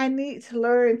thing I need to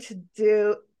learn to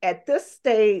do at this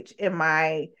stage in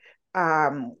my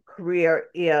career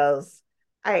is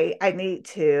I need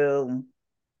to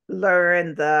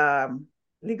learn the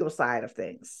legal side of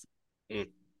things. Mm,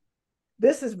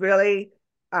 This is really,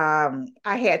 I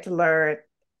had to learn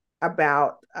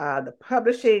about the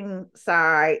publishing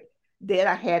side. Then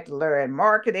I had to learn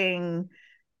marketing.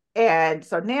 And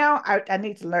so now I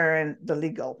need to learn the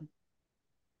legal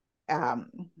um,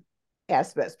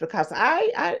 aspects because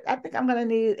I think I'm going to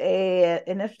need an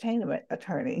entertainment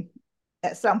attorney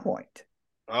at some point.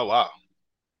 oh wow.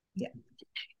 Yeah.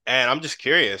 And I'm just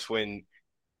curious, when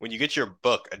you get your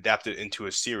book adapted into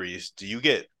a series, do you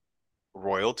get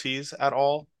royalties at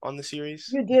all on the series?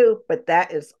 You do, but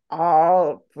that is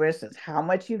all, for instance, how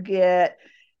much you get.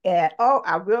 And oh,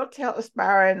 I will tell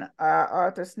aspiring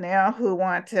authors now who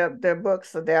want to their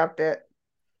books adapted,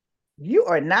 you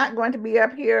are not going to be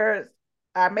up here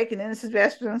making any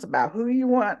suggestions about who you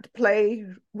want to play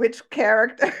which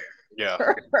character Yeah.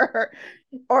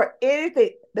 or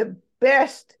anything. The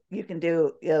best you can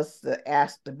do is to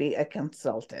ask to be a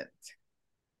consultant.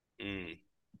 Mm,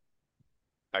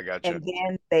 I gotcha. And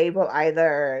then they will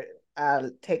either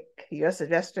take your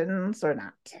suggestions or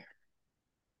not.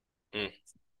 Mm,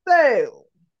 So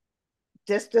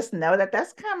just know that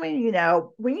that's coming.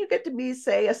 When you get to be,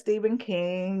 say, a Stephen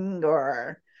King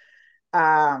or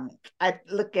I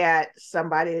look at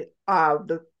somebody,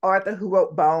 the author who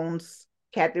wrote Bones,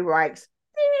 Kathy Reichs,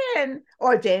 then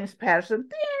or James Patterson,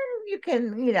 then you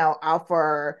can,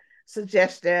 offer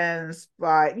suggestions.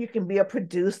 You can be a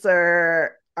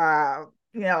producer, on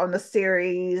the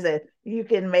series, and you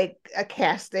can make a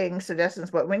casting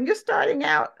suggestions. But when you're starting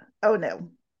out, oh no,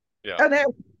 yeah. oh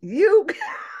no, you.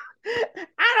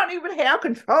 I don't even have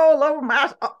control over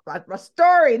my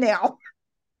story now.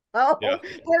 Yeah. Oh,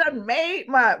 that I made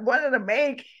my one of the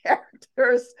main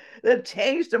characters that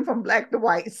changed them from black to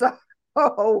white. So,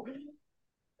 oh,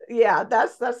 yeah,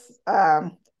 that's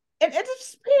and it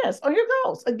just depends on your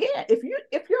goals. Again,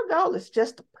 if your goal is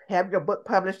just to have your book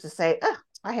published to say, oh,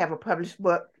 I have a published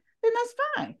book, then that's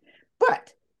fine.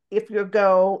 But if your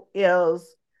goal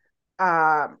is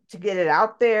to get it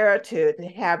out there, to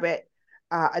have it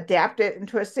adapted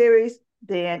into a series,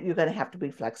 then you're going to have to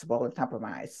be flexible and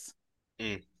compromise.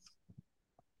 Mm,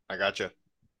 I gotcha.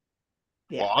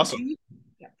 Yeah, Well, awesome.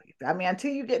 yeah, I mean,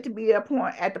 until you get to be at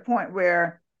the point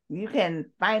where you can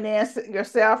finance it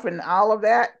yourself and all of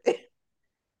that.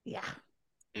 Yeah,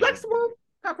 Mhm. flexible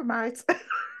compromise.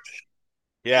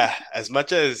 Yeah, as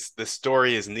much as the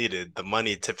story is needed, the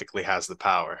money typically has the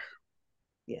power.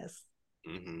 Yes.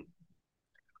 Hmm.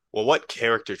 Well, what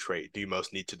character trait do you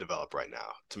most need to develop right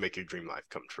now to make your dream life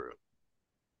come true?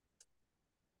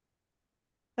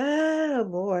 Oh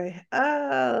boy.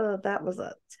 Oh, that was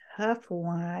a tough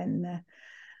one.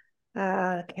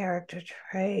 Character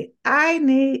trait. I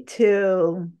need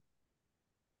to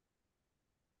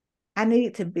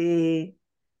be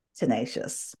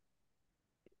tenacious.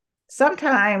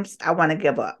 Sometimes I want to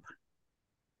give up.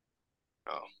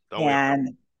 Oh, don't we all?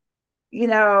 And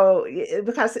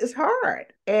because it's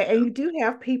hard. And you do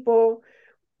have people,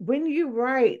 when you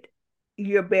write,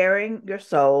 you're bearing your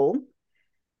soul,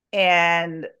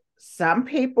 and some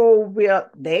people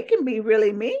they can be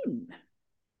really mean.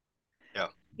 Yeah,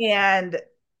 And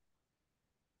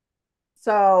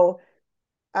so,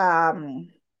 um,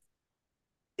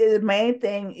 the main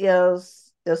thing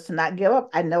is to not give up.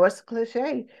 I know it's a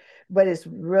cliche, but it's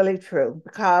really true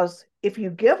because if you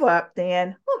give up,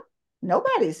 then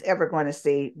nobody's ever going to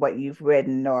see what you've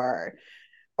written, or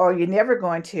you're never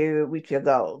going to reach your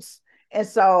goals. And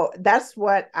so that's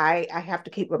what I have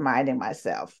to keep reminding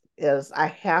myself is I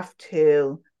have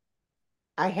to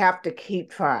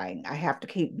keep trying. I have to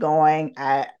keep going.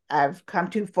 I've come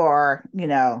too far,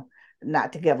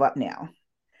 not to give up now.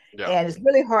 yeah, And it's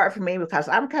really hard for me because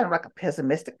I'm kind of like a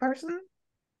pessimistic person.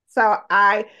 So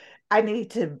I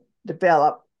need to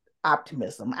develop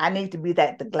optimism. I need to be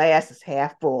that the glass is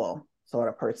half full sort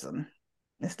of person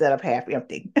instead of half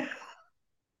empty.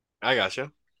 I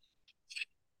gotcha.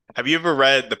 Have you ever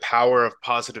read The Power of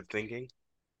Positive Thinking?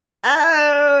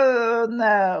 Oh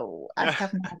no, I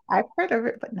have not. I've heard of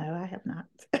it, but no, I have not.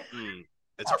 Hmm.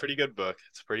 It's a pretty good book.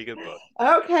 It's a pretty good book.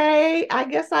 Okay, I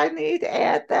guess I need to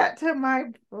add that to my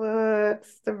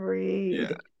books to Yeah.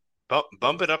 read.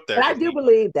 Bump it up there But I because do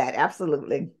believe that,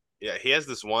 absolutely. yeah, he has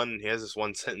this one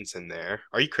sentence in there.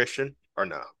 Are you Christian or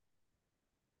no?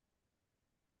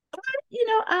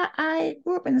 I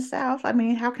grew up in the South. I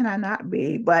mean, how can I not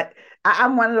be? But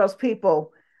I'm one of those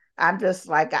people. I'm just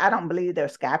like, I don't believe they're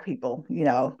sky people,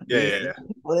 Yeah, yeah, these yeah.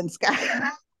 people in the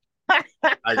sky.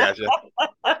 I gotcha.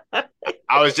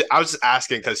 I was just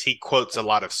asking because he quotes a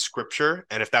lot of scripture,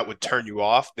 and if that would turn you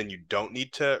off, then you don't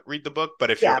need to read the book.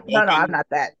 But if you're Yeah, no, I'm open, not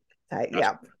that type.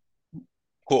 gotcha. Yeah,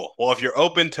 Cool. Well, if you're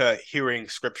open to hearing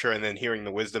scripture and then hearing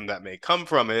the wisdom that may come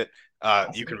from it,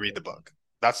 you can read the absolutely. book.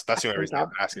 That's I the only think reason I was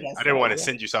so. asking. I Yes, didn't want to yeah.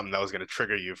 send you something that was going to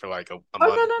trigger you for like a Oh,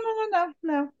 month. no, no, no, no,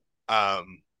 no, no.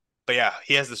 But yeah,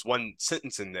 he has this one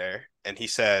sentence in there, and he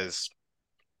says,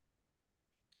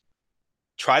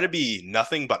 "Try to be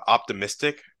nothing but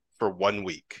optimistic for 1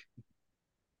 week.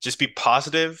 Just be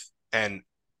positive and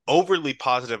overly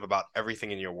positive about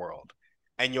everything in your world,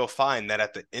 and you'll find that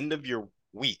at the end of your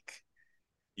week,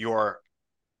 your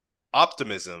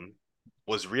optimism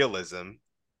was realism,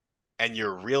 and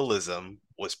your realism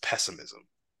was pessimism."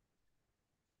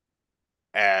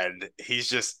 And he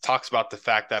just talks about the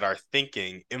fact that our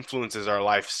thinking influences our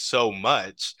life so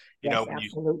much. You know, Yes,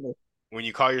 absolutely. when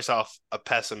you call yourself a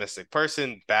pessimistic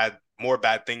person, more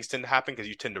bad things tend to happen because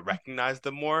you tend to recognize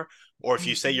them more. Or if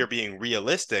you say Mhm. you're being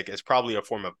realistic, it's probably a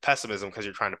form of pessimism because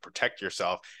you're trying to protect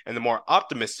yourself. And the more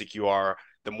optimistic you are,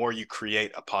 the more you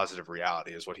create a positive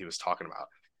reality, is what he was talking about.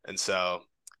 And so,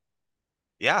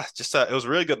 yeah, just it was a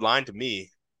really good line to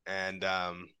me. And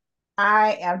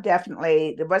I am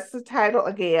definitely, what's the title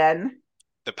again?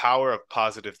 The Power of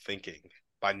Positive Thinking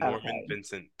by Norman Okay.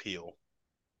 Vincent Peale.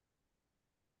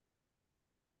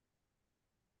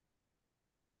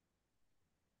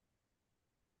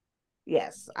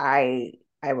 Yes, I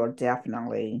will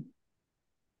definitely,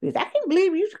 because I can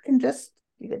believe you could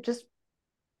just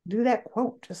do that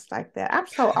quote just like that. I'm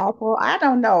so awful. I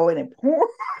don't know any poem,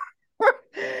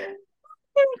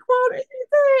 any quote,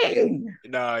 anything.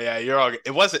 No, yeah, you're all.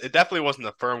 It definitely wasn't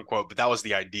a firm quote, but that was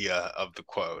the idea of the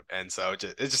quote, and so it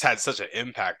just had such an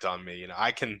impact on me.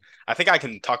 I think I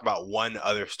can talk about one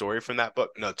other story from that book.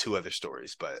 No, two other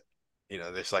stories, but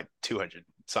there's like 200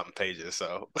 something pages,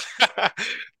 so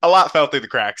a lot fell through the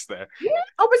cracks there. Yeah.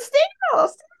 Oh, but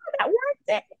still that one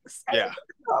thing. Yeah,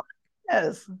 Oh,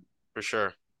 yes. for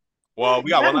sure. Well,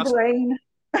 we got one Young last. brain.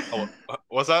 Oh,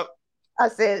 what's up? I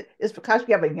said it's because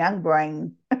you have a young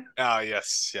brain. Oh,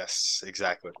 yes, yes,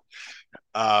 exactly.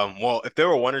 Well, if there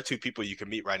were one or two people you could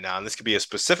meet right now, and this could be a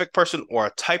specific person or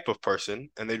a type of person,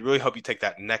 and they'd really help you take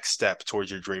that next step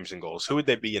towards your dreams and goals, who would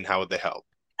they be and how would they help?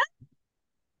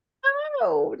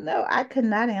 Oh, no, I could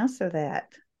not answer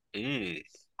that. Mm,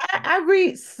 I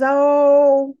read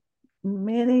so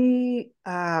many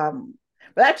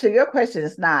but actually your question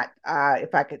is not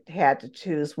if I could had to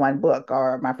choose one book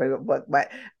or my favorite book, but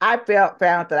I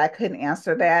found that I couldn't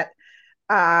answer that.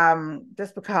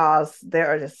 Just because there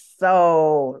are just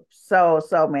so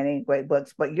many great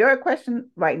books. But your question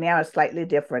right now is slightly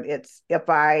different. It's if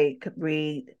I could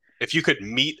read. If you could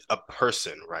meet a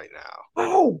person right now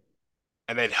Oh,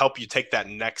 and they'd help you take that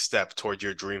next step towards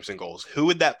your dreams and goals, who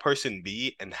would that person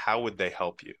be and how would they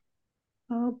help you?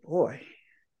 oh boy,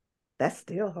 that's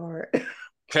still hard.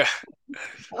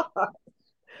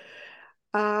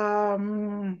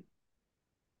 um,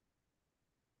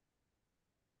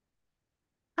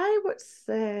 I would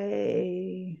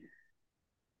say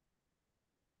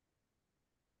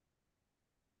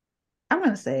I'm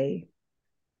going to say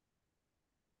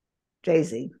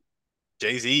Jay-Z.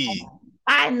 Jay-Z.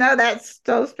 I know that's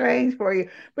so strange for you,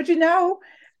 but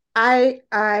I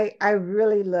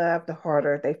really love The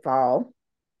Harder They Fall.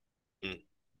 Mm.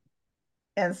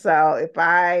 And so if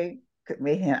I could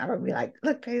meet him, I would be like,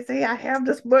 look, Casey, I have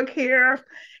this book here.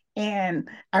 And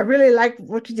I really like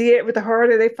what you did with The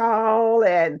Harder They Fall.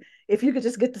 And if you could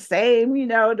just get the same,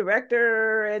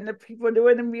 director and the people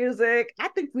doing the music, I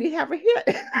think we have a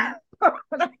hit.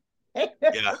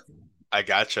 Yeah, I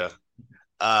gotcha.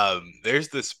 There's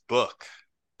this book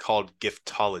called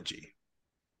Giftology,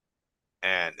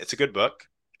 and it's a good book.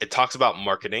 It talks about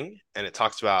marketing and it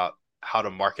talks about how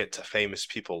to market to famous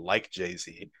people like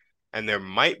Jay-Z. And there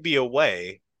might be a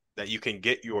way that you can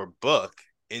get your book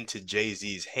into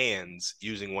Jay-Z's hands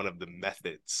using one of the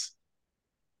methods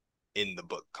in the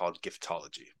book called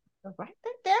Giftology. Write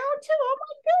that down too. Oh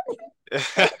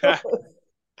my goodness.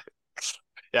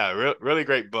 Yeah, really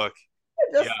great book.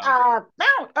 Just amount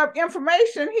of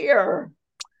information here.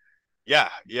 Yeah.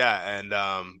 And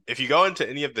if you go into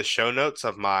any of the show notes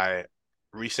of my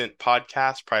recent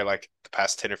podcast, probably like the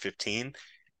past 10 or 15,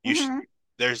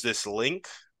 there's this link.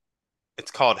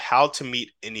 It's called How to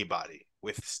Meet Anybody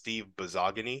with Steve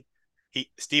Bozzagni.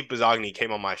 Steve Bozzagni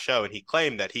came on my show and he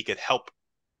claimed that he could help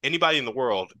anybody in the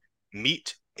world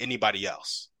meet anybody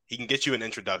else. He can get you an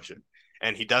introduction.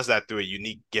 And he does that through a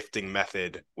unique gifting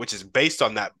method, which is based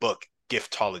on that book,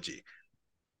 Giftology.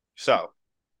 So,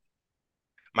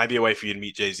 might be a way for you to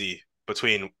meet Jay-Z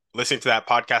between listening to that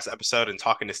podcast episode and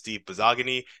talking to Steve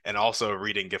Bozzagni and also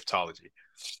reading Giftology.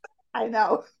 I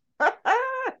know.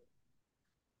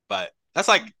 But that's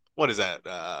like, what is that?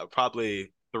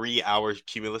 Probably 3 hours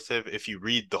cumulative if you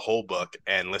read the whole book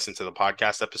and listen to the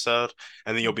podcast episode,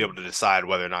 and then you'll be able to decide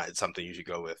whether or not it's something you should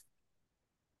go with.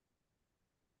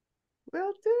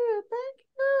 Will do. Thank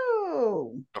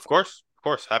you. Of course.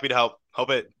 Happy to help. Hope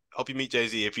you meet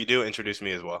Jay-Z. If you do, introduce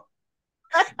me as well.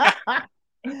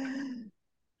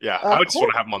 Yeah, I would just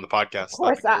want to have him on the podcast. Of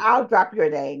course, I'll drop your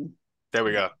name. There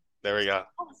we go. I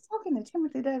was talking to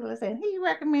Timothy Douglas and he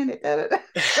recommended that.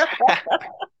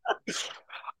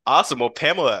 Awesome. Well,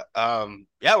 Pamela,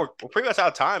 yeah, we're pretty much out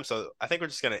of time, so I think we're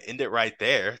just gonna end it right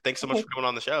there. Thanks so much for coming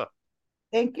on the show.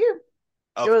 Thank you.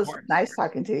 It was nice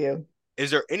talking to you. Is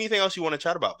there anything else you want to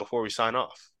chat about before we sign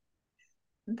off?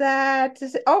 That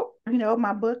is,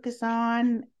 my book is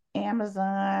on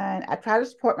Amazon. I try to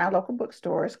support my local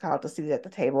bookstore. It's called The Seat at the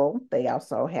Table. They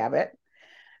also have it.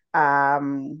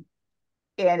 And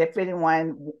if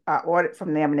anyone ordered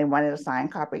from them and they wanted a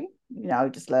signed copy,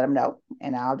 just let them know,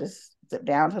 and I'll just zip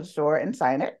down to the store and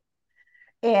sign it.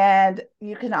 And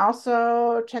you can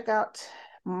also check out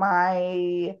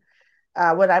my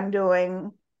what I'm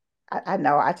doing. I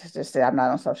know I just said I'm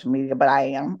not on social media, but I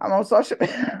am. I'm on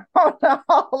on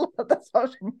all of the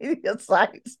social media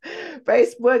sites,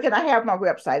 Facebook, and I have my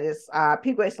website. It's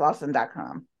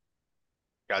pgracelawson.com.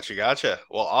 Gotcha.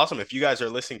 Well, awesome. If you guys are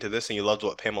listening to this and you loved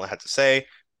what Pamela had to say,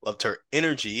 loved her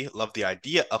energy, loved the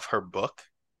idea of her book,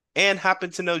 and happen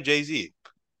to know Jay-Z.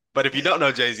 But if you don't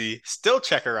know Jay-Z, still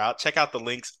check her out. Check out the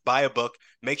links, buy a book,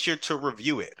 make sure to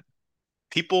review it.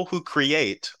 People who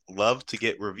create love to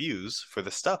get reviews for the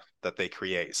stuff that they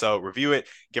create. So review it,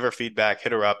 give her feedback,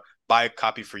 hit her up, buy a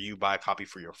copy for you, buy a copy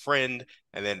for your friend,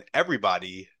 and then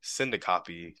everybody send a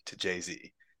copy to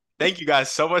Jay-Z. Thank you guys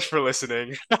so much for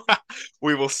listening.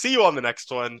 We will see you on the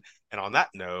next one. And on that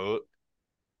note,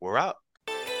 we're out.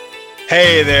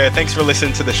 Hey there, thanks for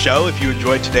listening to the show. If you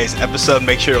enjoyed today's episode,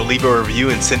 make sure to leave a review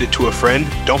and send it to a friend.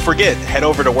 Don't forget, head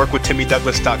over to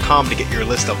workwithtimmydouglas.com to get your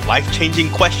list of life-changing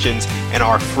questions and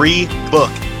our free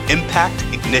book, Impact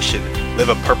Ignition, Live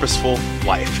a Purposeful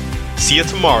Life. See you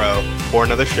tomorrow for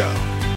another show.